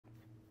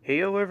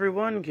Heyo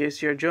everyone,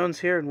 KCR Jones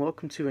here, and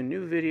welcome to a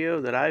new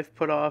video that I've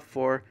put off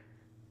for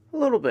a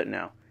little bit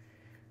now.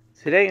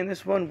 Today in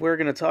this one we're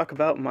going to talk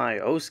about my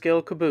O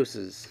Scale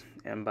Cabooses,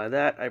 and by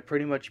that I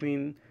pretty much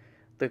mean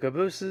the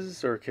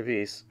cabooses, or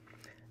caboose,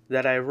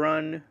 that I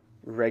run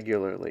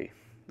regularly.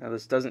 Now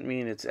this doesn't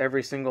mean it's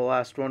every single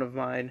last one of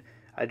mine.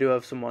 I do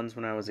have some ones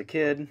when I was a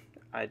kid,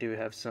 I do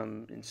have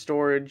some in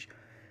storage,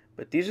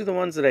 but these are the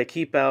ones that I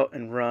keep out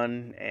and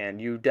run, and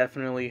you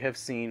definitely have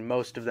seen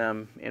most of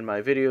them in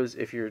my videos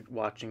if you're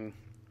watching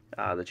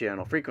the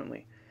channel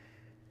frequently.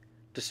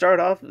 To start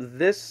off,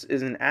 this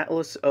is an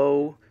Atlas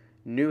O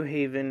New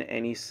Haven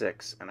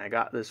NE6, and I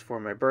got this for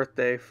my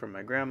birthday from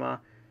my grandma.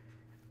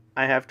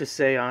 I have to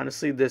say,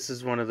 honestly, this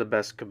is one of the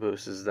best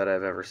cabooses that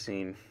I've ever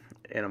seen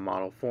in a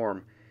model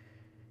form.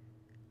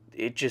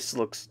 It just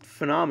looks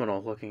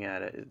phenomenal looking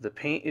at it. The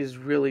paint is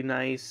really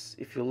nice.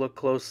 If you look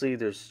closely,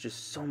 there's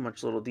just so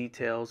much little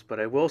details, but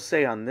I will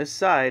say on this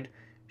side,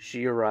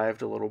 she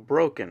arrived a little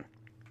broken.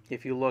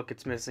 If you look,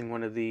 it's missing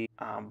one of the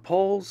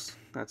poles,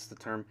 that's the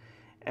term,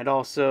 and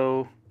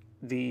also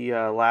the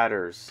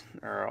ladders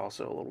are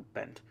also a little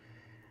bent.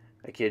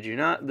 I kid you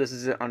not, this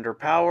is under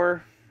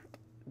power.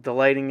 The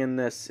lighting in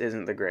this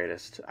isn't the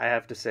greatest. I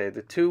have to say,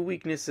 the two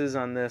weaknesses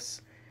on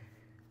this,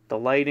 the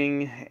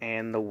lighting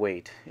and the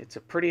weight. It's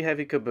a pretty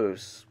heavy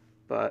caboose,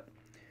 but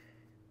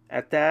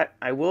at that,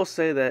 I will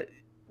say that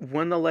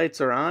when the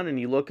lights are on and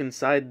you look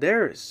inside,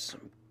 there is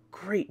some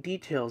great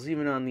details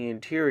even on the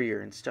interior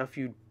and stuff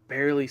you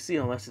barely see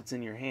unless it's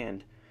in your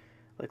hand.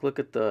 Like look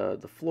at the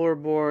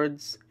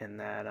floorboards and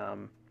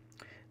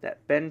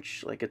that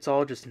bench. Like it's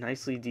all just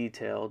nicely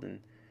detailed. And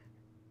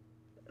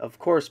of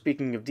course,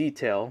 speaking of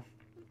detail,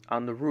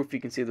 on the roof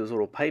you can see those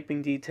little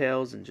piping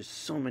details and just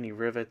so many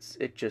rivets.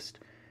 It just,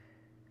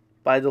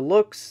 by the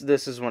looks,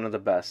 this is one of the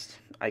best.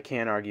 I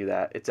can't argue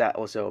that. It's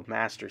Atlas O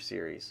Master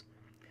Series.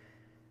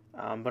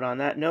 But on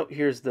that note,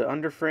 here's the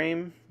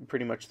underframe,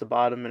 pretty much the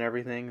bottom and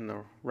everything, and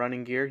the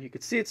running gear. You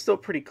can see it's still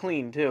pretty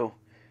clean, too.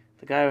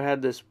 The guy who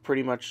had this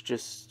pretty much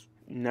just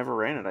never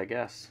ran it, I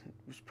guess.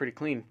 It was pretty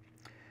clean.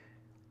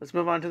 Let's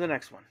move on to the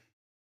next one.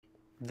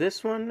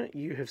 This one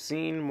you have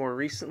seen more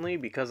recently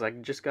because I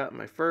just got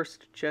my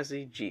first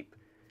chassis Jeep.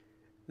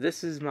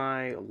 This is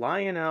my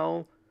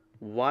Lionel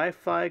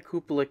Wi-Fi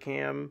Cupola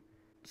Cam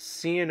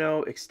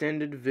C&O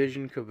Extended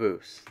Vision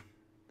Caboose.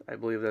 I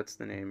believe that's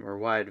the name, or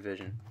Wide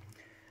Vision.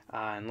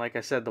 And like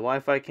I said, the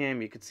Wi-Fi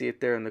cam, you can see it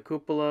there in the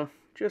cupola,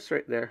 just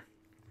right there.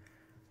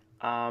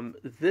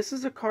 This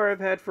is a car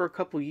I've had for a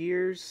couple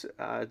years.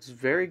 It's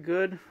very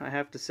good. I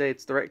have to say,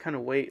 it's the right kind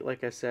of weight.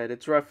 Like I said,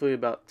 it's roughly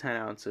about 10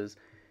 ounces.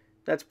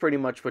 That's pretty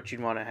much what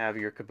you'd want to have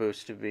your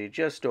caboose to be,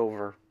 just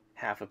over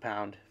half a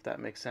pound, if that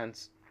makes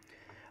sense.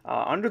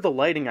 Under the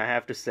lighting, I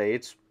have to say,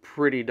 it's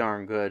pretty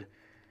darn good.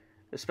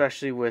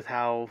 Especially with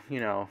how, you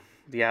know,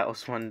 the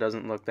Atlas one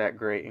doesn't look that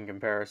great in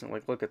comparison.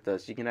 Like, look at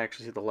this. You can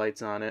actually see the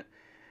lights on it.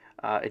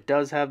 It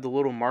does have the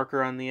little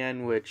marker on the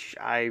end, which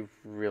I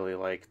really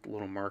like,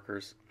 little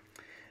markers.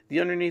 The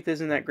underneath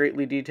isn't that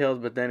greatly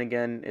detailed, but then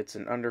again, it's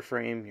an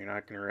underframe. You're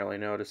not going to really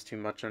notice too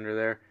much under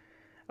there.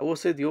 I will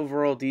say the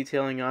overall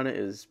detailing on it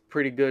is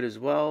pretty good as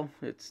well.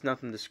 It's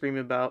nothing to scream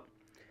about.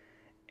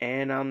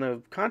 And on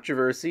the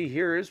controversy,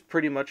 here is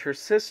pretty much her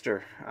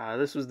sister.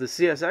 This was the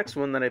CSX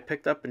one that I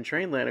picked up in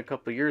Trainland a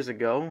couple years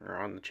ago, or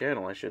on the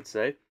channel I should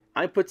say.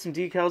 I put some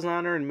decals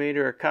on her and made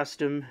her a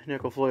custom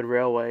NicholFloyd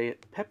Railway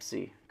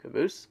Pepsi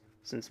caboose,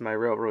 since my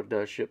railroad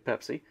does ship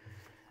Pepsi.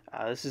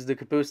 This is the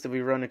caboose that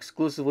we run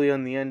exclusively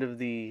on the end of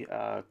the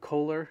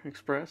Kohler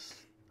Express.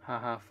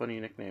 Haha, funny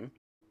nickname.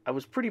 I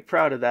was pretty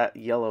proud of that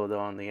yellow though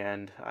on the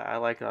end. I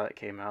like how it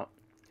came out.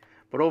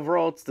 But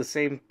overall, it's the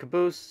same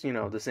caboose, you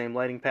know, the same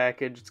lighting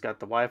package. It's got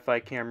the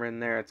Wi-Fi camera in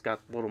there. It's got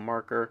the little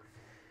marker.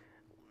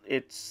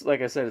 It's,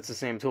 like I said, it's the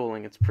same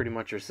tooling. It's pretty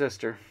much your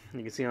sister.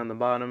 You can see on the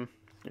bottom,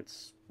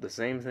 it's the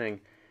same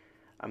thing.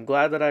 I'm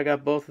glad that I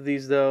got both of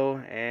these, though,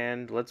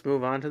 and let's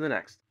move on to the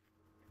next.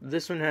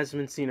 This one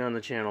hasn't been seen on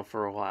the channel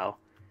for a while.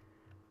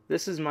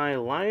 This is my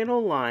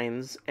Lionel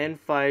Lines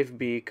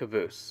N5B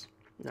caboose.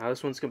 Now,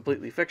 this one's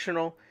completely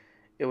fictional.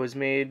 It was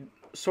made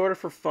sort of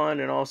for fun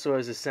and also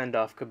as a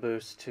send-off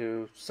caboose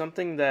to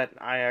something that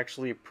I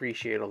actually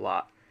appreciate a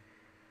lot.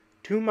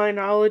 To my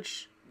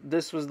knowledge,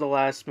 this was the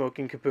last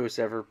smoking caboose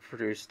ever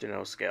produced in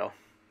O Scale,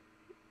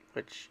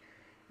 which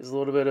is a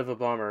little bit of a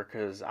bummer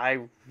because I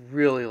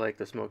really like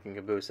the smoking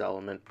caboose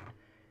element.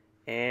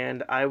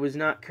 And I was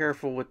not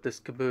careful with this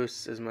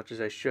caboose as much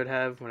as I should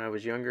have when I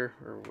was younger,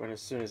 or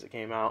as soon as it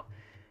came out.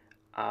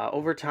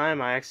 Over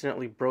time, I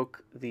accidentally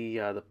broke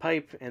the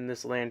pipe, and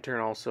this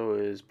lantern also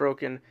is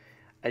broken.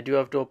 I do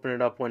have to open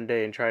it up one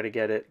day and try to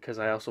get it because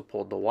I also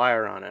pulled the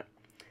wire on it.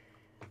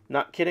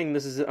 Not kidding,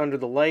 this is under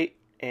the light,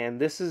 and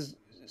this is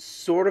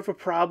sort of a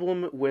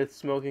problem with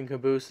smoking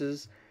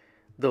cabooses.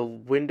 The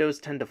windows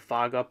tend to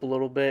fog up a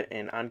little bit,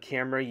 and on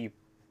camera you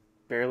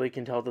barely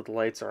can tell that the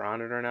lights are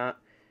on it or not.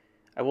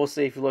 I will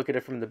say if you look at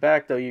it from the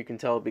back though, you can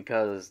tell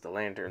because the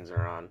lanterns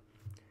are on.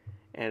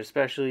 And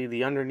especially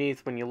the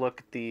underneath, when you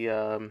look at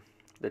the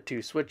the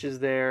two switches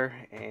there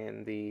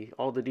and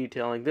all the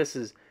detailing. This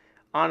is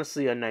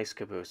honestly a nice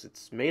caboose.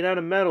 It's made out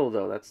of metal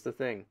though, that's the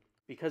thing.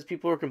 Because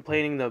people were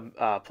complaining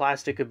the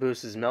plastic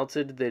caboose is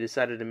melted, they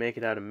decided to make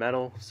it out of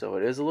metal, so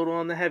it is a little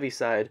on the heavy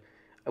side.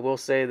 I will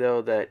say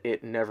though that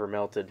it never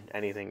melted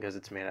anything because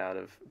it's made out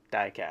of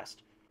die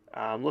cast.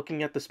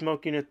 Looking at the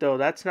smoke unit though,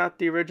 that's not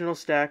the original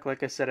stack.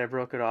 Like I said, I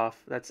broke it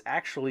off. That's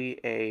actually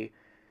a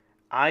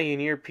eye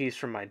and ear piece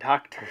from my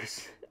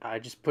doctor's. I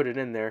just put it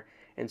in there,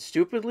 and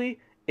stupidly,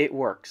 it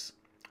works.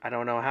 I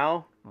don't know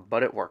how,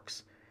 but it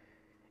works.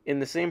 In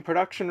the same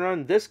production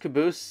run, this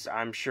caboose,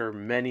 I'm sure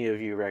many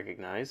of you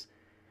recognize.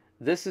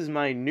 This is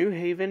my New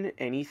Haven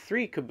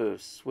NE3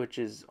 caboose, which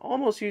is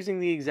almost using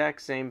the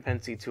exact same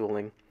Pensy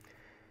tooling.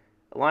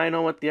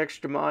 Lionel went the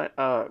extra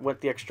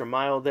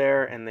mile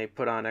there, and they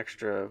put on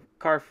extra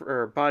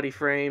body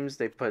frames.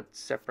 They put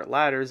separate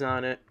ladders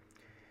on it.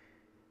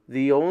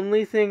 The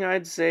only thing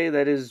I'd say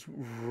that is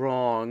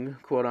wrong,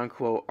 quote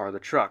unquote, are the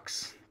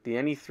trucks. The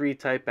NE3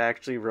 type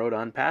actually rode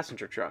on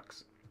passenger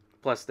trucks.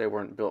 Plus, they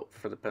weren't built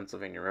for the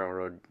Pennsylvania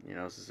Railroad. You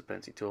know, this is a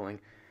Pensy tooling.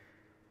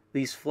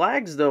 These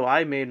flags, though,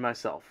 I made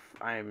myself.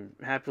 I'm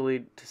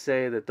happy to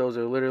say that those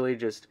are literally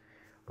just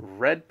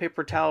red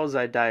paper towels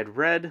I dyed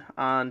red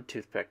on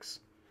toothpicks.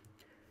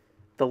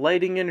 The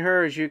lighting in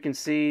her, as you can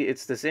see,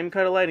 it's the same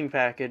kind of lighting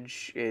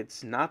package.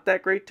 It's not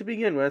that great to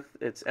begin with.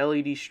 It's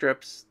LED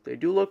strips. They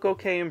do look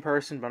okay in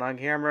person, but on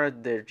camera,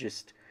 they're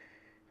just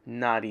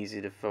not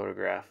easy to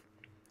photograph.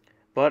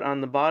 But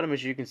on the bottom,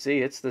 as you can see,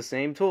 it's the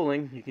same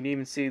tooling. You can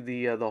even see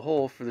the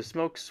hole for the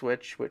smoke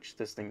switch, which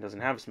this thing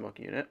doesn't have a smoke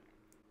unit.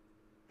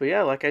 But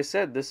yeah, like I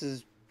said, this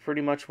is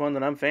pretty much one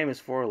that I'm famous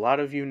for. A lot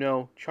of you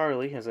know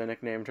Charlie, as I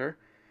nicknamed her.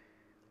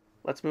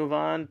 Let's move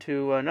on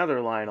to another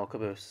Lionel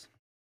caboose.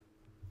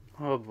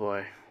 Oh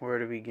boy, where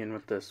to begin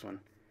with this one?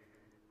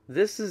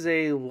 This is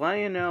a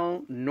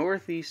Lionel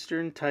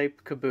Northeastern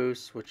type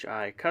caboose, which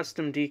I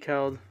custom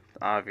decaled,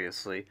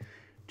 obviously,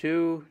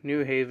 to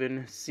New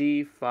Haven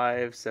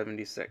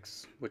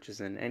C576, which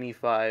is an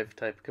NE5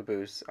 type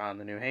caboose on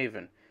the New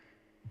Haven.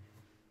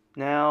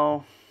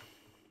 Now,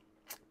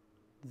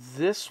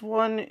 this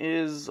one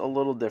is a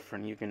little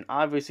different. You can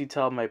obviously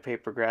tell my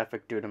paper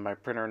graphic due to my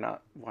printer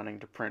not wanting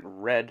to print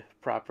red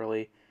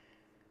properly.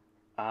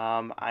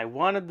 I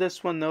wanted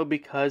this one though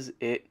because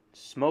it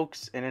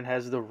smokes and it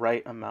has the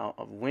right amount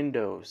of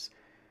windows.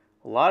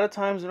 A lot of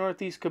times the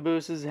Northeast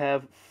cabooses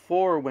have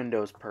 4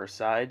 windows per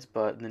sides,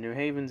 but the New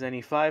Haven's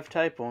NE5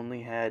 type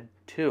only had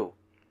 2.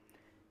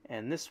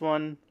 And this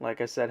one, like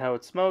I said, how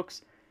it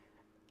smokes,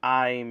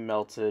 I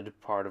melted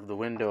part of the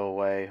window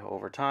away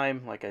over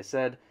time. Like I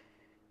said,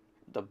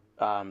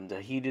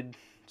 the heated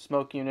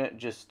smoke unit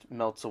just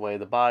melts away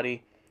the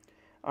body.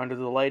 Under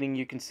the lighting,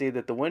 you can see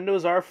that the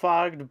windows are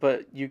fogged,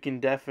 but you can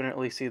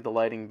definitely see the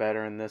lighting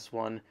better in this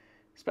one,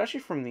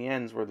 especially from the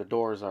ends where the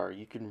doors are.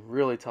 You can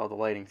really tell the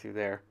lighting through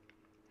there.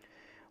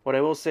 What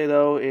I will say,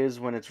 though, is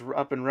when it's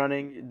up and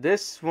running,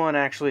 this one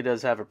actually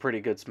does have a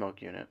pretty good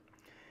smoke unit.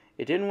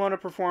 It didn't want to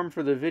perform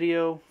for the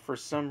video for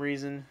some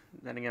reason.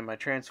 Then again, my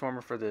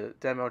transformer for the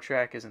demo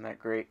track isn't that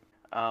great.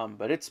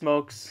 But it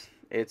smokes.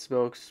 It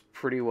smokes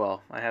pretty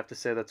well. I have to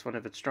say that's one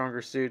of its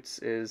stronger suits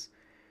is...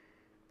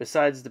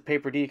 Besides the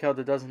paper decal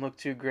that doesn't look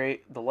too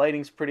great, the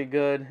lighting's pretty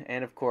good,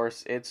 and of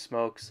course, it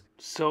smokes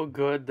so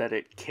good that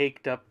it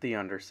caked up the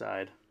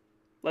underside.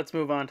 Let's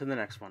move on to the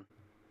next one.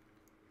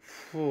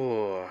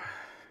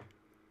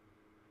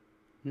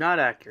 Not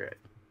accurate.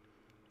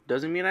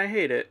 Doesn't mean I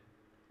hate it,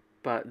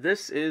 but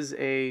this is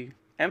a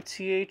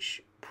MTH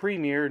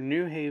Premier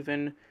New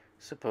Haven,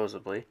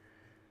 supposedly,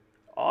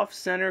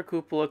 off-center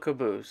cupola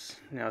caboose.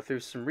 Now, through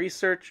some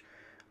research,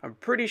 I'm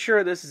pretty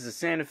sure this is a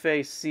Santa Fe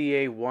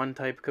CA1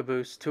 type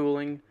caboose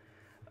tooling.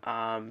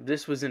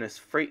 This was in a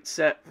freight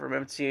set from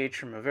MTH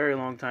from a very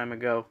long time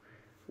ago,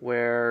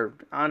 where,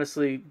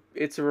 honestly,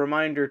 it's a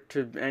reminder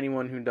to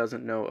anyone who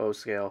doesn't know O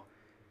Scale.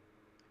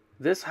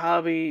 This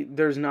hobby,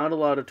 there's not a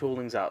lot of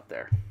toolings out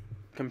there,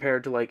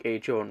 compared to like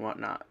HO and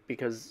whatnot,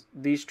 because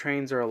these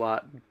trains are a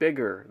lot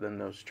bigger than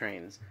those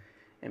trains,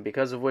 and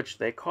because of which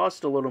they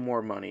cost a little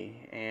more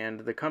money,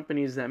 and the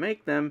companies that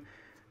make them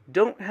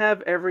don't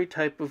have every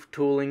type of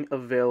tooling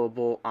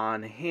available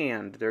on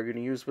hand. They're going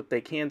to use what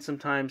they can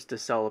sometimes to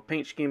sell a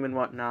paint scheme and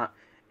whatnot,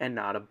 and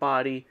not a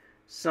body,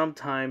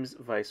 sometimes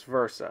vice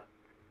versa.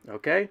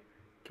 Okay?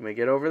 Can we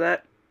get over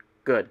that?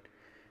 Good.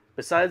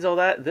 Besides all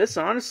that, this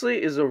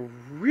honestly is a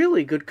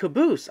really good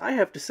caboose. I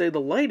have to say the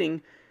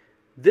lighting,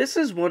 this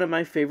is one of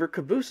my favorite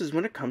cabooses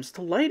when it comes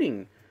to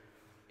lighting.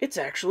 It's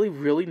actually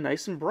really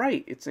nice and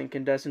bright. It's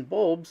incandescent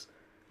bulbs,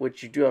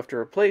 which you do have to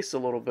replace a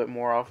little bit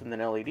more often than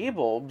LED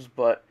bulbs,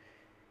 but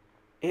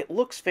it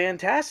looks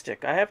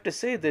fantastic. I have to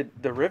say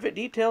that the rivet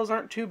details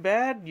aren't too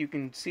bad. You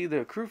can see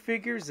the crew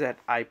figures that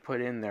I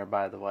put in there,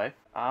 by the way.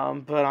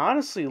 But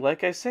honestly,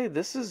 like I say,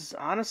 this is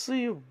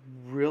honestly a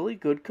really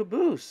good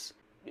caboose.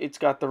 It's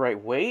got the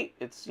right weight.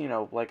 It's, you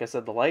know, like I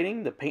said, the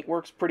lighting, the paint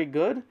works pretty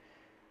good.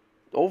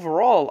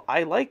 Overall,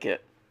 I like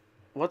it.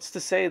 What's to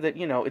say that,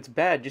 you know, it's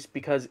bad just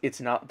because it's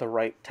not the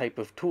right type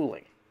of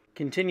tooling?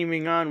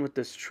 Continuing on with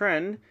this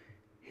trend,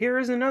 Here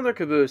is another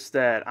caboose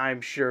that I'm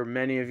sure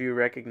many of you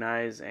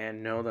recognize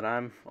and know that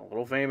I'm a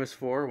little famous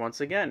for once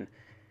again.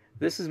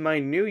 This is my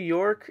New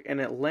York and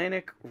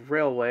Atlantic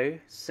Railway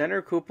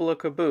center cupola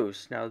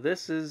caboose. Now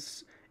this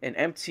is an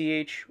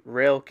MTH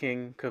Rail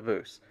King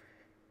caboose.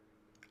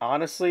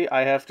 Honestly,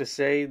 I have to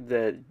say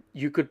that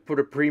you could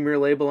put a premier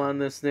label on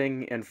this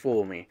thing and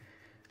fool me.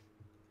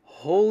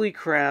 Holy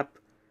crap,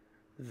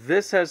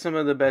 this has some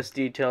of the best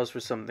details for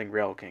something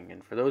Rail King.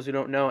 And for those who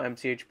don't know,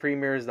 MTH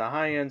Premier is the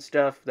high-end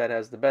stuff that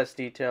has the best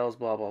details,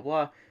 blah, blah,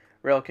 blah.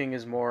 Rail King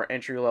is more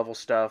entry-level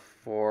stuff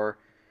for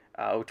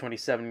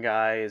 027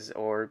 guys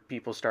or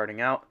people starting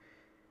out.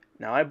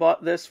 Now, I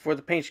bought this for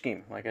the paint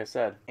scheme, like I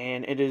said,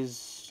 and it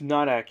is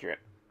not accurate.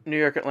 New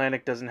York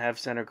Atlantic doesn't have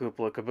center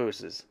cupola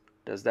cabooses.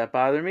 Does that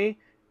bother me?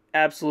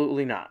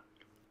 Absolutely not.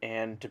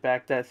 And to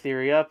back that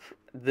theory up,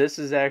 this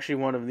is actually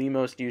one of the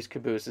most used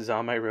cabooses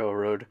on my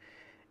railroad,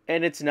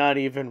 and it's not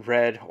even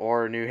red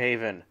or New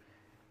Haven.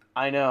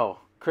 I know,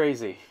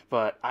 crazy,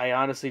 but I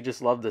honestly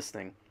just love this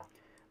thing.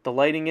 The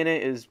lighting in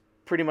it is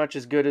pretty much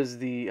as good as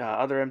the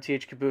other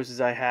MTH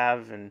cabooses I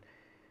have, and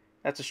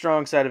that's a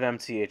strong side of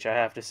MTH, I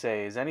have to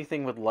say, is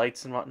anything with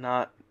lights and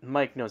whatnot,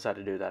 Mike knows how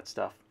to do that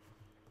stuff.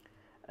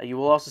 You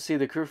will also see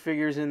the crew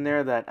figures in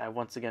there that I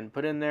once again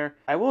put in there.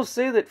 I will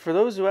say that for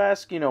those who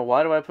ask,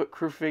 why do I put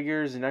crew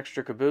figures in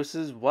extra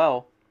cabooses?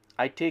 Well,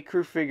 I take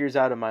crew figures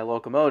out of my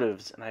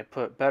locomotives and I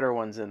put better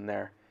ones in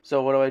there.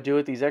 So what do I do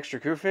with these extra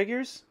crew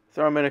figures?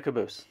 Throw them in a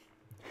caboose.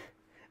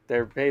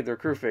 They're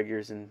crew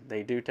figures and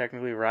they do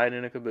technically ride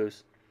in a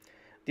caboose.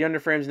 The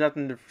underframe's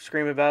nothing to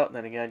scream about.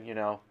 Then again,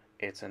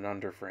 it's an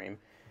underframe.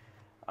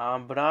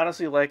 But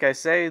honestly, like I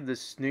say,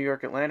 this New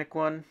York Atlantic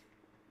one,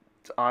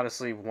 it's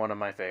honestly one of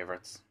my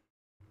favorites.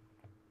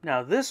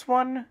 Now this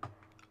one,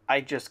 I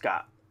just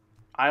got.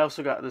 I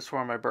also got this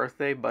for my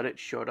birthday, but it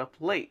showed up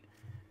late.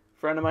 A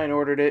friend of mine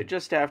ordered it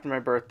just after my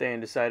birthday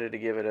and decided to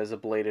give it as a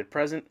belated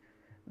present.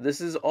 This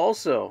is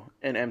also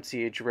an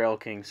MTH Rail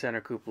King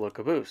center cupola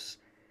caboose.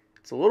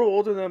 It's a little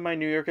older than my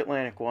New York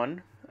Atlantic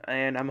one,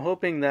 and I'm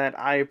hoping that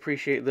I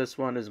appreciate this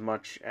one as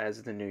much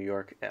as the New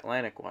York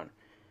Atlantic one.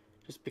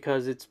 Just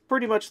because it's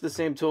pretty much the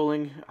same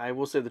tooling. I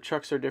will say the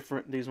trucks are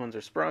different. These ones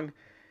are sprung.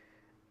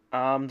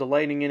 The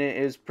lighting in it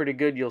is pretty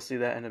good. You'll see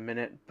that in a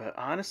minute. But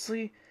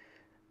honestly,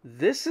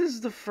 this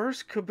is the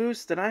first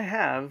caboose that I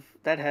have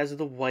that has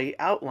the white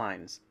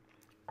outlines.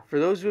 For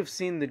those who have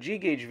seen the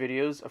G-Gauge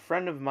videos, a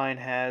friend of mine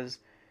has,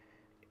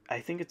 I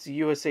think it's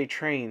USA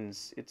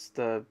Trains. It's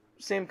the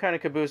same kind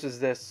of caboose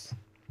as this,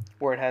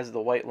 where it has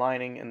the white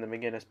lining and the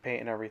McGinnis paint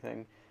and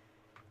everything.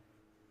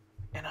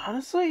 And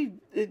honestly,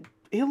 it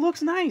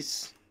looks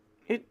nice.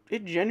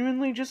 It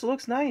genuinely just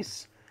looks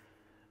nice.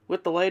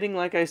 With the lighting,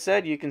 like I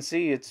said, you can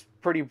see it's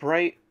pretty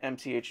bright.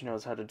 MTH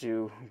knows how to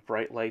do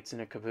bright lights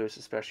in a caboose,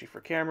 especially for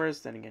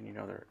cameras. Then again,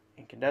 they're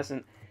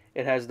incandescent.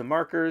 It has the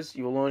markers.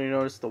 You will only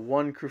notice the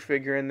one crew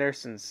figure in there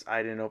since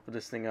I didn't open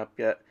this thing up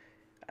yet.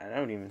 I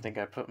don't even think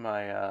I put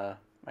my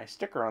my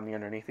sticker on the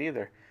underneath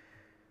either.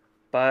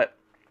 But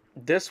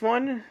this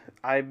one,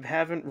 I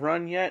haven't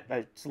run yet.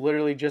 It's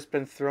literally just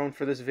been thrown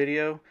for this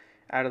video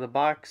out of the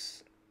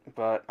box.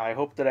 But I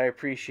hope that I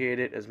appreciate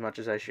it as much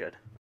as I should.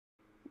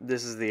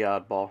 This is the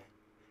oddball.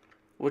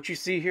 What you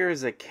see here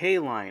is a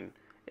K-line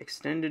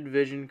extended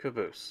vision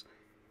caboose.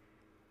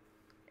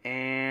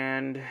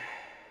 And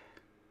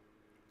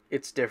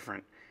it's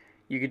different.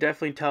 You could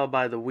definitely tell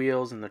by the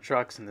wheels and the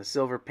trucks and the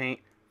silver paint.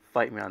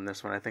 Fight me on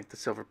this one. I think the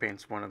silver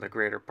paint's one of the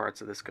greater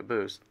parts of this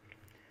caboose.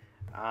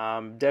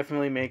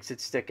 Definitely makes it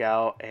stick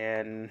out,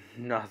 and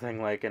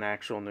nothing like an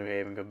actual New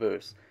Haven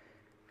caboose.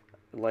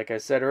 Like I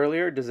said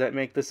earlier, does that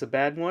make this a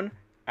bad one?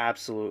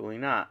 Absolutely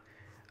not.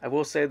 I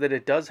will say that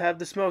it does have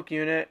the smoke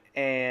unit,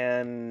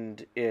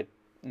 and it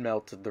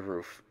melted the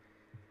roof.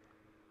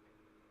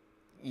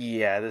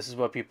 Yeah, this is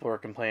what people are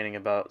complaining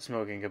about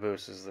smoking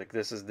cabooses. Like,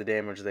 this is the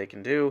damage they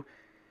can do.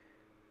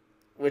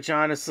 Which,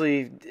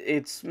 honestly,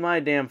 it's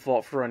my damn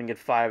fault for running it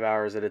 5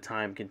 hours at a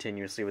time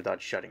continuously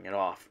without shutting it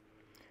off.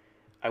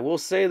 I will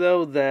say,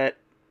 though, that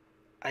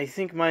I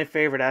think my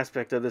favorite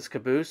aspect of this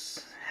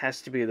caboose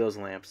has to be those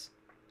lamps.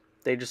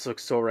 They just look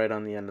so right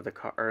on the end of the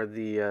car, or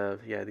the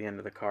end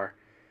of the car.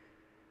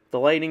 The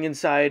lighting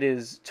inside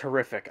is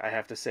terrific, I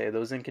have to say.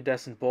 Those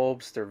incandescent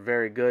bulbs, they're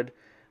very good.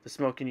 The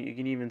smoking you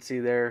can even see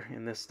there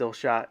in this still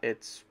shot.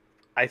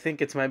 I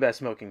think it's my best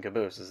smoking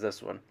caboose is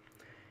this one.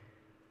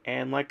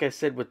 And like I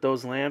said, with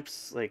those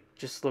lamps, like,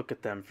 just look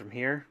at them from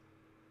here.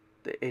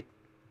 It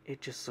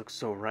just looks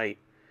so right.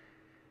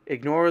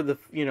 Ignore the,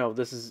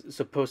 this is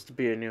supposed to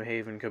be a New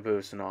Haven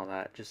caboose and all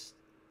that. Just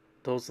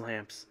those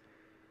lamps,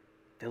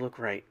 they look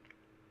right.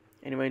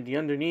 Anyway, the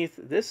underneath,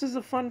 this is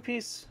a fun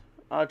piece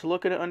to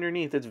look at it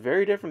underneath. It's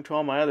very different to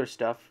all my other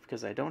stuff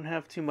because I don't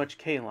have too much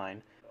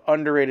K-line.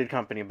 Underrated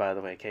company, by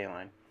the way,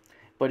 K-line.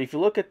 But if you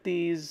look at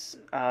these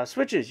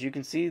switches, you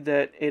can see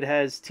that it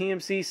has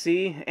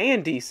TMCC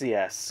and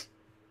DCS.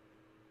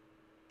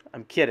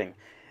 I'm kidding.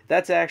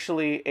 That's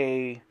actually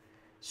a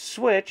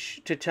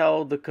switch to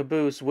tell the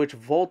caboose which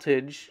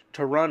voltage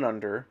to run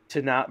under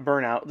to not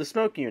burn out the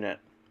smoke unit.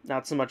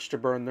 Not so much to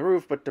burn the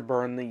roof, but to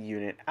burn the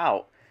unit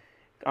out.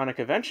 On a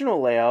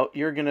conventional layout,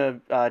 you're going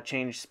to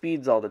change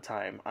speeds all the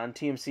time. On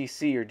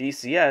TMCC or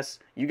DCS,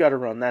 you got to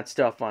run that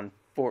stuff on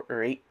 4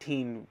 or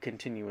 18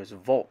 continuous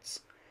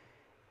volts.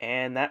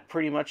 And that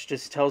pretty much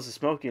just tells the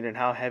smoke unit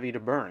how heavy to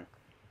burn.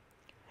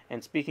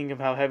 And speaking of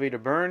how heavy to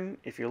burn,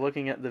 if you're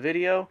looking at the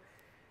video,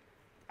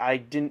 I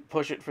didn't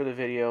push it for the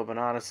video, but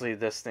honestly,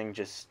 this thing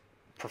just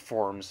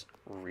performs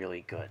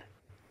really good.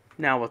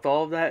 Now, with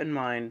all of that in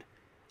mind,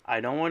 I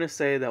don't want to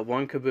say that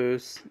one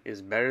caboose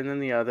is better than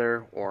the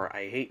other, or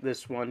I hate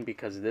this one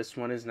because this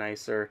one is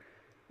nicer,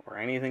 or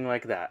anything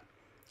like that.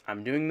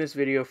 I'm doing this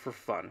video for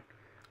fun.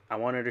 I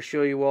wanted to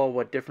show you all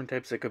what different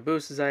types of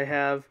cabooses I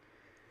have,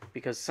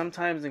 because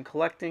sometimes in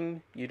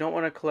collecting, you don't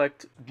want to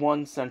collect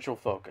one central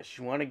focus.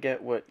 You want to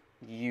get what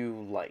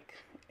you like.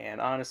 And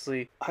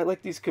honestly, I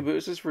like these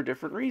cabooses for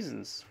different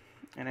reasons.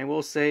 And I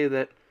will say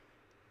that,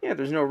 yeah,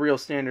 there's no real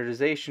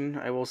standardization.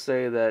 I will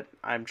say that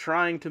I'm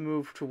trying to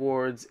move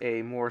towards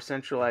a more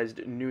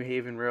centralized New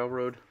Haven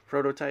Railroad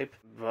prototype,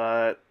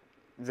 but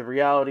the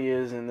reality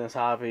is in this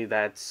hobby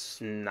that's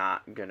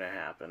not gonna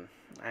happen.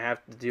 I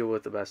have to deal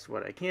with the best of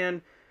what I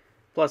can,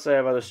 plus I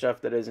have other stuff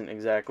that isn't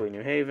exactly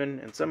New Haven,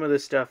 and some of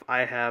this stuff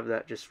I have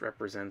that just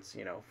represents,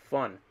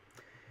 fun.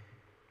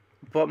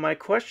 But my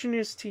question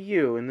is to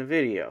you in the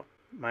video,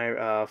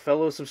 my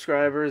fellow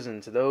subscribers,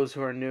 and to those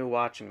who are new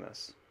watching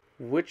this.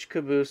 Which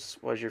caboose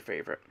was your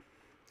favorite,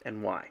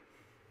 and why?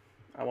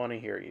 I want to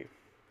hear you.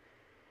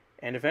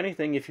 And if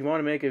anything, if you want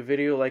to make a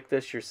video like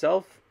this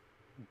yourself,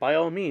 by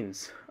all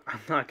means, I'm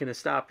not going to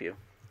stop you.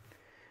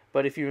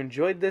 But if you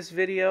enjoyed this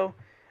video,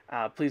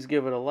 please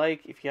give it a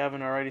like. If you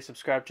haven't already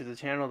subscribed to the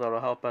channel, that'll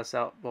help us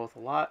out both a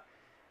lot.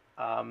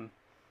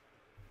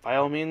 By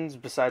all means,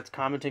 besides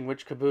commenting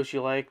which caboose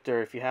you liked,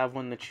 or if you have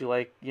one that you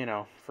like,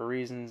 for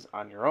reasons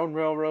on your own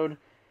railroad,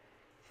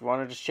 if you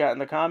want to just chat in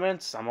the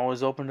comments, I'm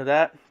always open to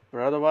that.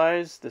 But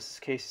otherwise, this is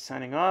Casey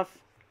signing off.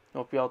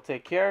 Hope you all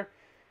take care.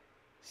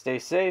 Stay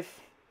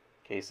safe.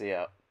 Casey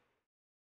out.